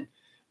happen.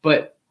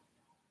 But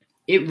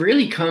it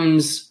really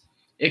comes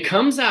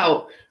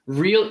out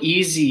real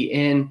easy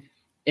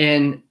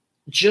and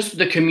just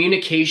the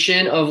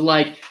communication of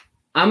like,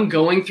 I'm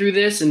going through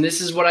this and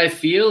this is what I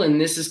feel and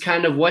this is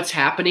kind of what's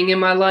happening in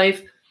my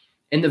life,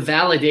 and the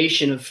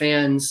validation of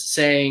fans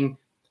saying,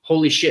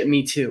 holy shit,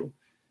 me too.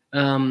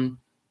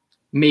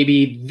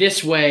 Maybe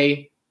this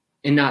way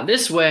and not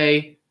this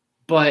way,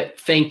 but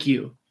thank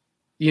you.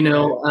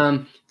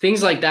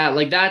 Things like that.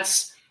 Like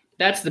that's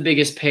the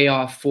biggest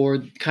payoff for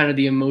kind of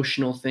the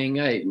emotional thing.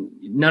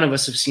 None of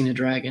us have seen a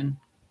dragon.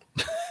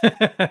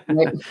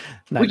 Right?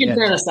 We can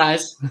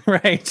fantasize.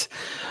 Right.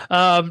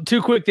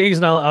 Two quick things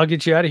and I'll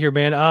get you out of here,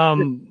 man.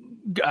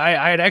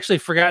 I had actually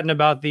forgotten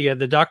about the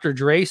Dr.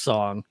 Dre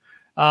song.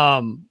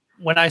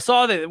 when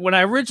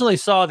I originally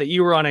saw that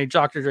you were on a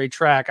Dr. Dre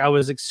track, I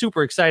was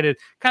super excited,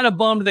 kind of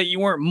bummed that you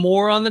weren't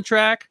more on the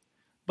track,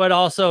 but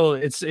also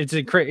it's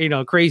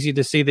crazy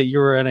to see that you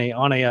were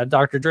on a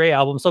Dr. Dre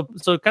album.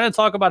 So kind of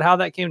talk about how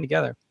that came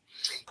together.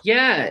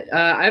 Yeah,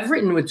 I've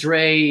written with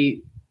Dre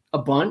a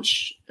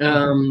bunch,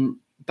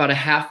 about a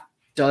half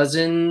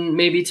dozen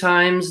maybe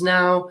times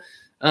now,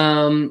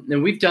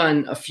 and we've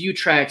done a few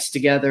tracks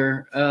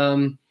together.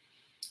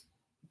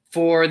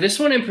 For this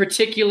one in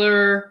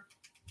particular,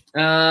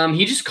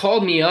 he just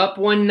called me up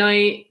one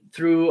night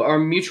through our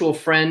mutual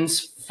friend's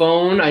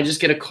phone. I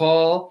just get a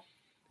call.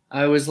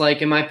 I was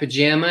like in my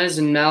pajamas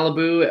in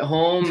Malibu at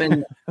home,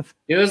 and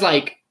it was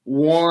like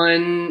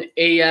 1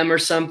 a.m. or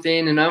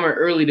something, and I'm an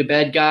early to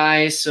bed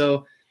guy.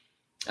 So,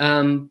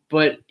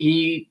 but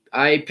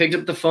I picked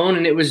up the phone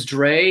and it was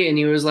Dre, and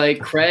he was like,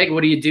 Craig,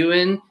 what are you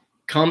doing?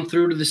 Come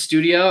through to the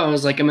studio. I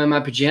was like, I'm in my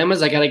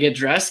pajamas. I got to get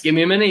dressed. Give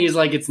me a minute. He's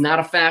like, it's not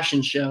a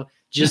fashion show.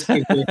 Just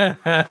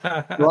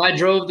well, I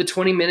drove the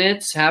 20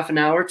 minutes, half an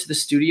hour to the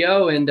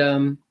studio,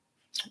 and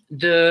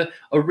the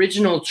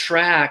original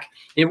track,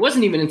 it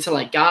wasn't even until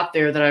I got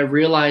there that I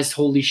realized,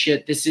 holy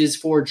shit, this is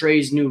for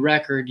Dre's new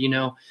record,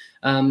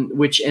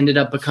 which ended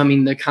up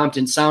becoming the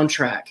Compton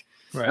soundtrack.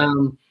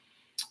 Right.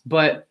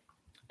 But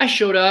I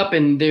showed up,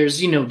 and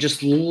there's,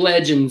 just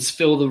legends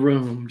fill the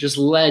room, just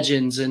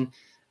legends. And,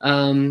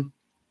 and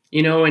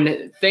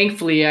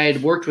thankfully I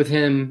had worked with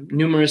him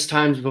numerous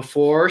times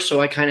before, so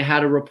I kind of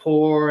had a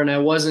rapport and I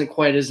wasn't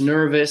quite as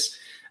nervous.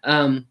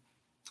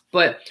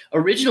 But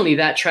originally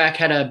that track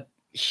had a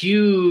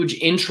huge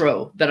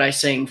intro that I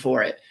sang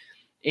for it.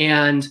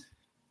 And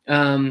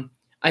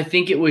I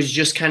think it was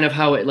just kind of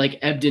how it like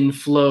ebbed and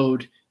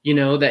flowed,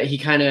 that he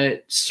kind of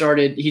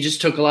started, he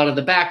just took a lot of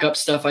the backup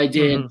stuff I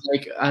did,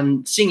 like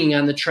I'm singing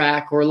on the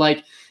track, or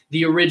like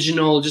the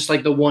original, just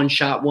like the one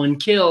shot, one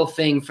kill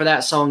thing for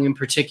that song in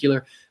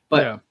particular.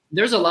 But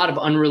there's a lot of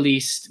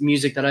unreleased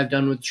music that I've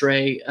done with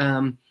Dre,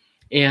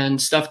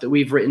 and stuff that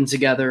we've written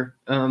together,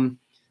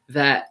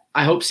 that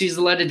I hope sees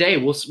the light of day.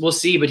 We'll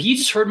see. But he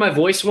just heard my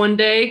voice one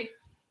day,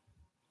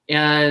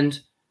 and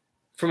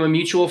from a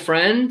mutual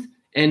friend,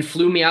 and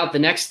flew me out the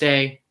next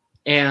day,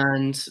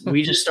 and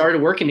we just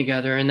started working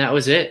together, and that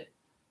was it.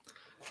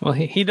 Well,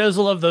 he does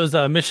love those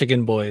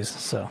Michigan boys,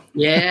 so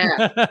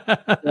yeah.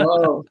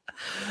 Whoa.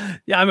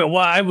 Yeah, I mean,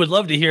 well, I would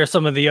love to hear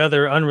some of the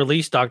other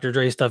unreleased Dr.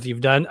 Dre stuff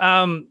you've done.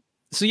 That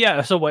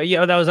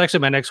was actually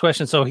my next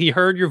question. So he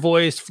heard your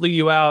voice, flew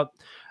you out,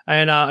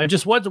 and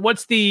just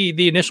what's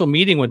the initial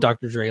meeting with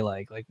Dr. Dre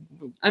like? Like,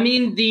 I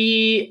mean,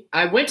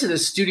 I went to the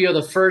studio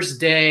the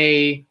first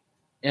day,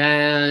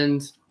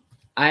 and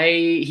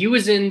he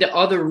was in the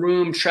other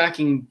room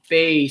tracking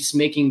bass,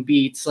 making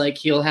beats. Like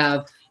he'll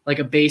have like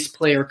a bass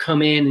player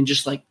come in and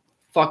just like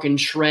fucking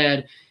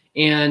shred.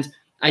 And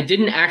I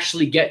didn't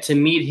actually get to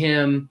meet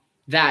him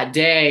that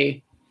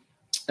day.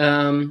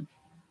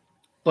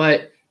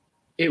 But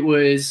it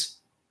was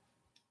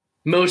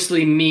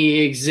mostly me,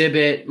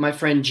 Exhibit, my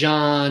friend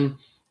John,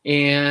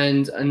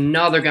 and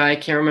another guy, I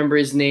can't remember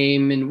his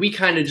name. And we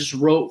kind of just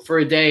wrote for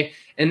a day.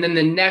 And then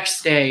the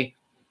next day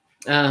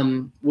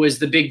was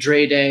the big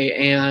Dre day.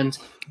 And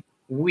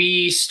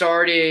we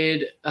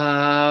started,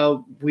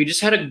 we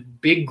just had a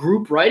big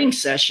group writing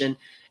session.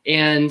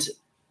 And,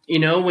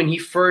 when he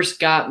first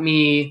got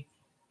me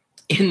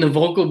in the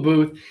vocal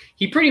booth,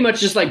 he pretty much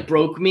just like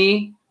broke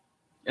me.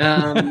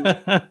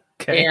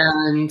 Okay.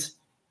 And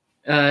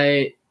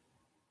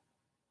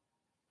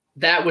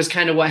that was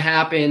kind of what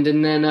happened.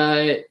 And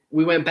then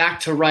we went back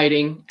to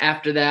writing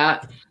after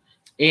that.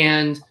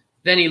 And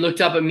then he looked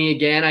up at me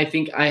again. I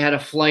think I had a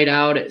flight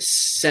out at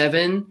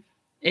 7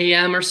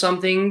 a.m. or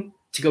something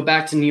to go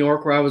back to New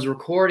York where I was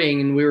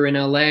recording, and we were in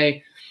LA.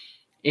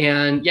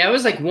 And it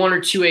was like 1 or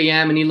 2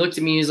 a.m. And he looked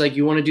at me, he's like,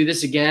 you want to do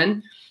this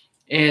again?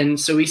 And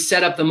so he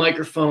set up the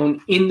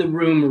microphone in the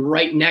room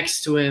right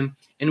next to him.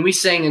 And we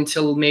sang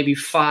until maybe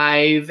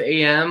 5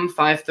 a.m.,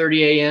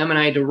 5:30 a.m. And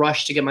I had to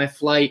rush to get my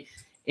flight.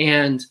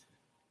 And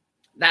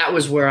that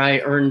was where I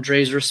earned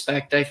Dre's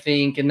respect, I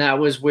think. And that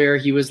was where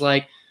he was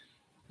like,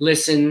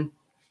 listen,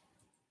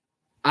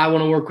 I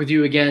want to work with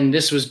you again.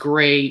 This was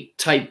great,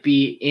 type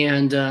beat.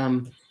 And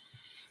and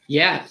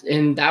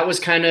that was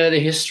kind of the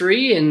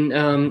history. And,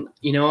 I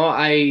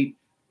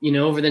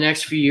over the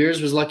next few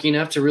years was lucky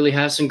enough to really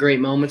have some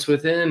great moments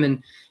with him,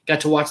 and got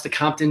to watch the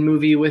Compton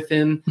movie with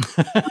him.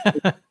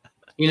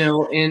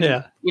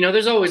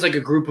 There's always like a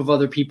group of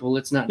other people.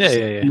 It's not just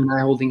him and I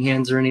holding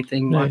hands or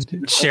anything.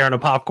 Sharing a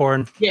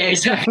popcorn. Yeah,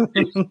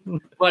 exactly.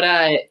 But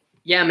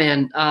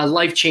man,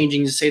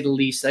 life-changing to say the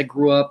least. I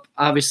grew up,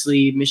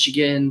 obviously,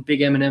 Michigan,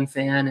 big Eminem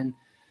fan. And,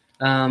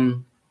 I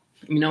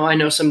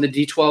know some of the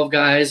D12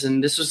 guys,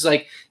 and this was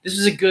a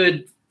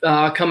good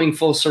coming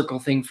full circle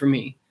thing for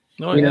me.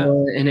 Oh, yeah.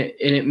 And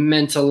it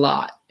meant a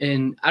lot.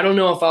 And I don't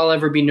know if I'll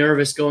ever be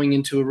nervous going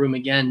into a room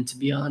again, to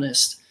be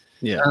honest.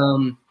 Yeah.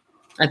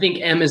 I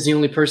think M is the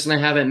only person I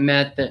haven't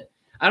met that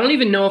I don't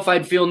even know if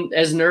I'd feel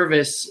as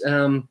nervous,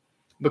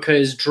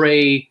 because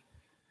Dre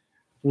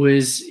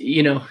was,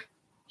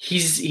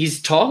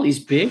 he's tall, he's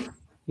big,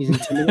 He's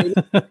intimidating,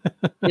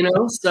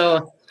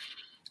 So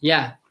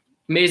yeah,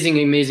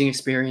 amazing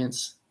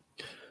experience.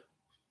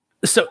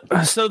 So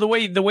the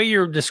way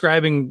you're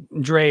describing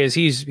Dre is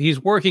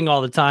he's working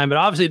all the time, but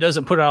obviously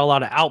doesn't put out a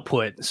lot of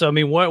output. So I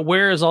mean,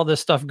 where is all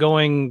this stuff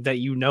going that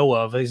you know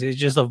of? Is it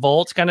just a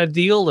vault kind of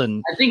deal?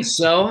 And I think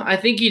so. I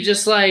think he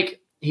just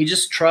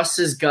trusts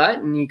his gut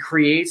and he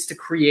creates to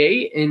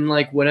create, and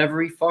like whatever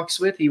he fucks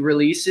with, he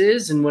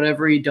releases, and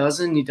whatever he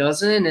doesn't, he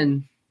doesn't.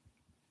 And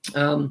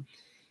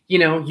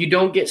you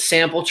don't get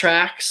sample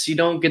tracks. You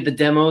don't get the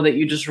demo that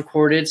you just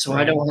recorded. So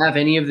right. I don't have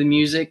any of the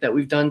music that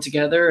we've done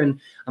together. And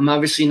I'm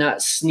obviously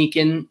not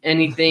sneaking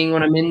anything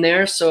when I'm in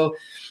there. So,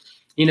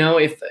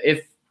 if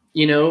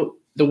the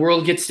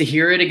world gets to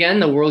hear it again,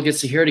 the world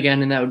gets to hear it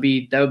again. And that would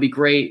be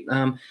great.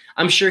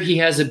 I'm sure he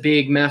has a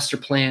big master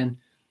plan.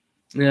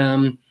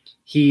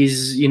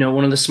 He's,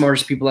 one of the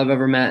smartest people I've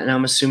ever met. And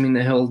I'm assuming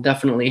that he'll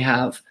definitely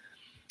have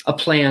a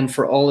plan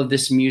for all of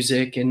this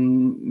music,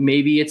 and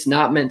maybe it's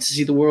not meant to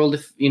see the world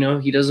if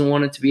he doesn't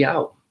want it to be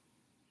out.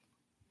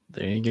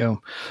 There you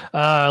go.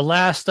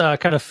 Last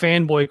kind of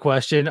fanboy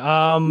question.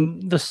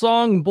 The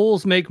song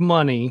Bulls Make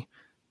Money,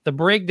 the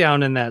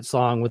breakdown in that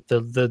song with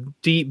the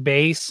deep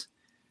bass,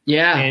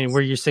 and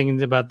where you're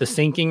singing about the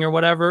sinking or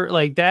whatever,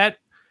 like that.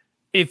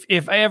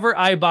 If ever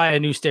I buy a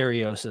new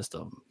stereo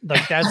system,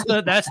 like that's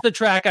the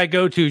track I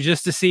go to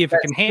just to see if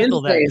it can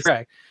handle that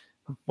track.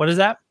 What is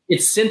that?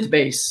 It's synth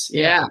bass.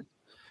 Yeah.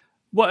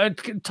 Well,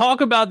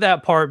 talk about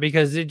that part,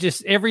 because it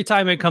just, every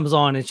time it comes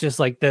on, it's just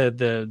like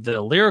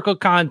the lyrical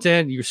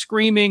content, you're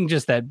screaming,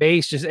 just that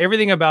bass, just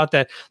everything about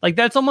that. Like,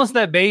 that's almost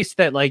that bass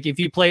that, like, if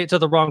you play it to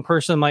the wrong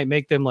person, might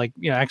make them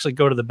actually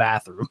go to the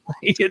bathroom.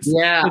 It's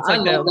like I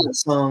love that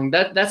song.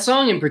 That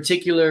song in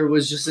particular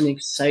was just an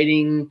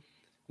exciting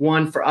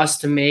one for us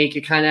to make.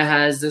 It kind of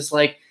has this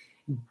like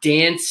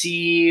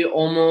dancey,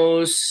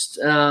 almost,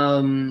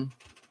 I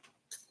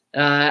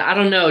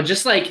don't know,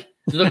 just like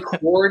the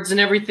chords and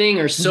everything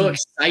are so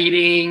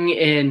exciting.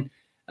 And,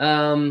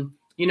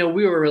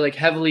 we were like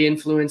heavily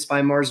influenced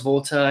by Mars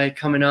Volta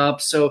coming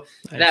up. So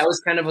that was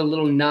kind of a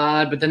little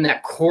nod, but then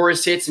that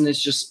chorus hits and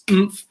it's just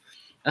oomph.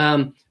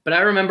 But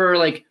I remember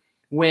like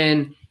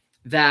when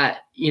the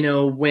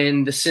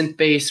synth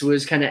bass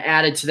was kind of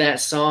added to that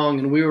song,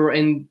 and we were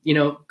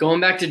going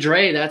back to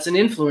Dre, that's an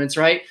influence,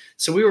 right?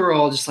 So we were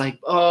all just like,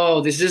 oh,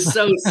 this is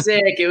so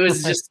sick. It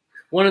was just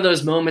one of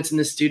those moments in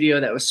the studio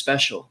that was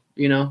special,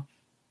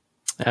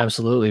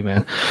 Absolutely,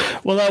 man.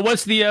 Well,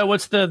 what's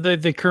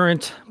the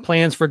current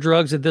plans for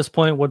Drugs at this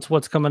point?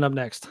 What's coming up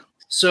next?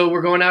 So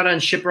we're going out on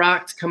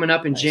Shiprocked coming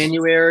up in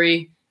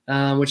January,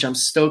 which I'm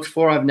stoked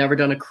for. I've never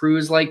done a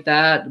cruise like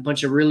that. A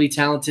bunch of really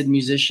talented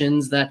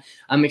musicians that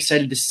I'm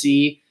excited to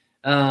see,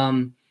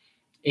 and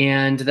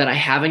that I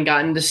haven't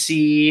gotten to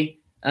see.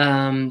 So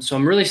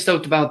I'm really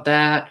stoked about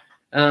that.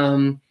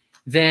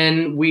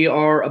 Then we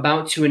are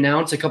about to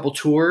announce a couple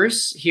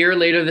tours here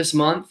later this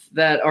month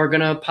that are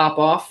going to pop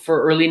off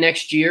for early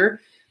next year.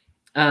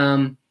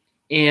 And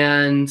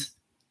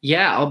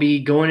I'll be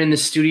going in the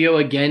studio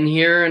again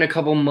here in a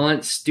couple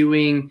months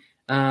doing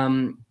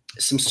some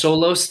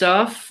solo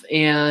stuff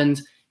and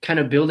kind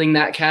of building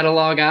that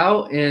catalog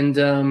out.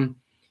 And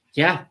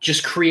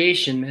just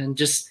creation, man,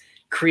 just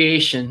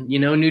creation,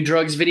 new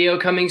Drugs video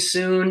coming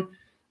soon.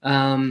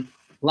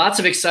 Lots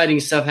of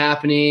exciting stuff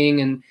happening,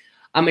 and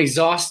I'm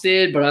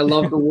exhausted, but I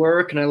love the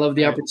work and I love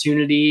the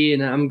opportunity,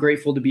 and I'm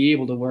grateful to be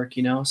able to work,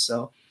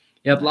 so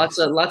lots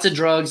of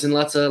Drugs and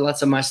lots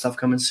of my stuff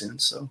coming soon.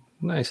 So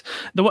nice.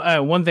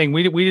 The one thing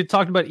we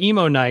talked about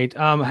emo night.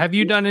 Have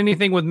you done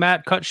anything with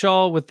Matt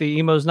Cutshaw with the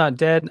Emo's Not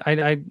Dead?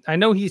 I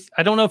know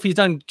I don't know if he's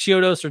done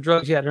Chiodos or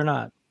Drugs yet or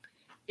not.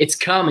 It's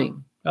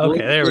coming. Okay,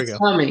 there we go.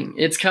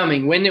 It's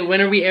coming. When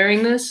are we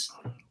airing this?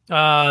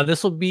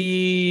 This will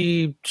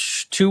be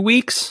 2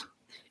 weeks.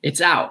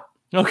 It's out.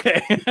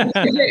 Okay.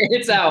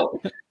 It's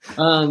out.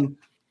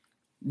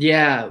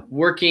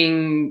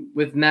 Working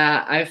with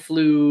Matt. I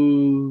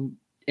flew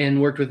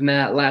and worked with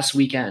Matt last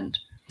weekend.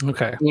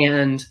 Okay.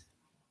 And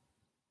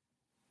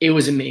it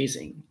was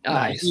amazing.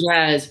 Nice. He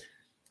has,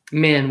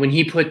 man, when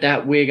he put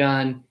that wig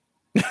on,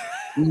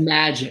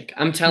 magic.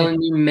 I'm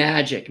telling you,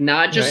 magic.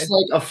 Not just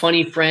like a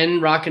funny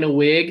friend rocking a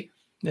wig.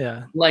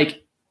 Yeah.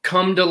 Like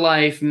come to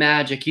life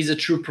magic. He's a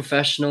true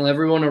professional.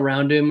 Everyone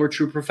around him were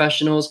true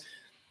professionals.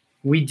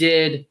 We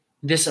did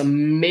this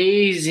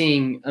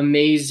amazing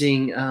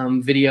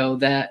video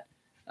that,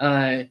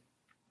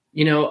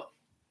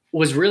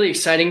 was really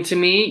exciting to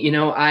me.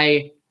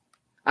 I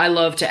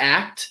love to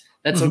act.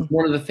 That's like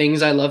one of the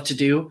things I love to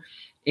do.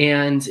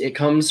 And it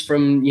comes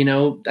from,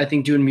 I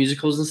think doing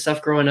musicals and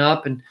stuff growing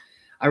up, and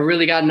I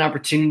really got an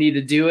opportunity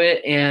to do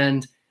it.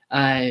 And,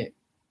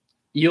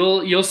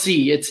 you'll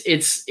see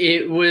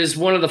it was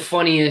one of the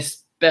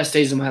funniest, best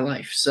days of my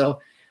life. So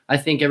I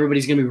think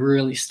everybody's going to be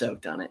really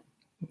stoked on it.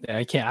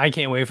 Yeah, I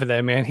can't wait for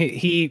that, man.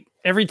 He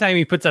every time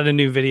he puts out a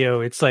new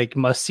video, it's like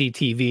must see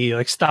TV.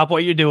 Like stop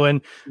what you're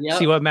doing,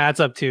 see what Matt's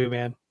up to,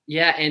 man.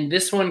 Yeah, and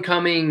this one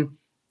coming,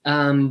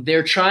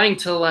 they're trying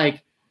to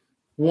like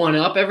one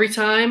up every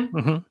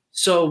time.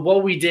 So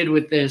what we did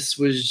with this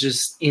was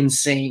just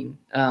insane.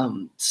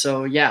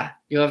 So yeah,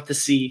 you'll have to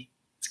see.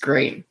 It's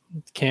great.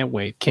 Can't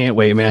wait,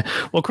 man.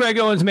 Well, Craig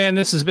Owens, man,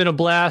 this has been a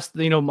blast.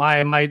 You know,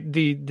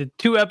 the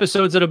 2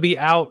 episodes that'll be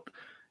out.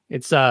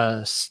 It's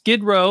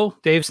Skid Row,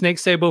 Dave Snake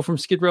Sabo from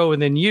Skid Row,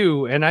 and then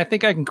you. And I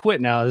think I can quit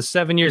now. It's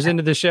 7 years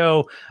into the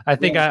show. I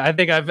think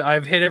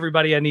I've hit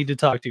everybody I need to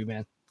talk to,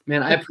 man.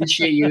 Man, I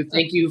appreciate you.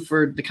 Thank you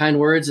for the kind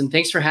words, and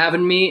thanks for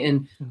having me.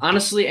 And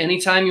honestly,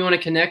 anytime you want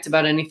to connect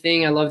about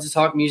anything, I love to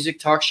talk music,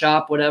 talk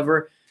shop,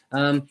 whatever.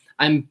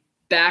 I'm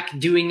back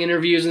doing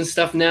interviews and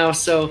stuff now,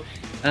 so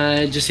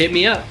just hit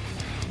me up.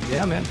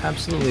 Yeah, man,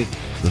 absolutely.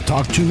 The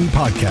Talk To Me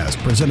podcast,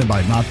 presented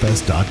by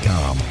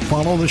Knotfest.com.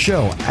 Follow the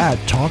show at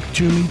Talk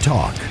To Me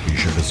Talk. Be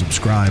sure to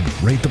subscribe,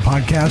 rate the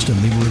podcast,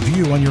 and leave a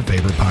review on your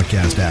favorite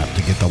podcast app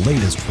to get the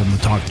latest from the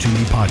Talk To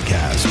Me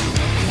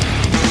podcast.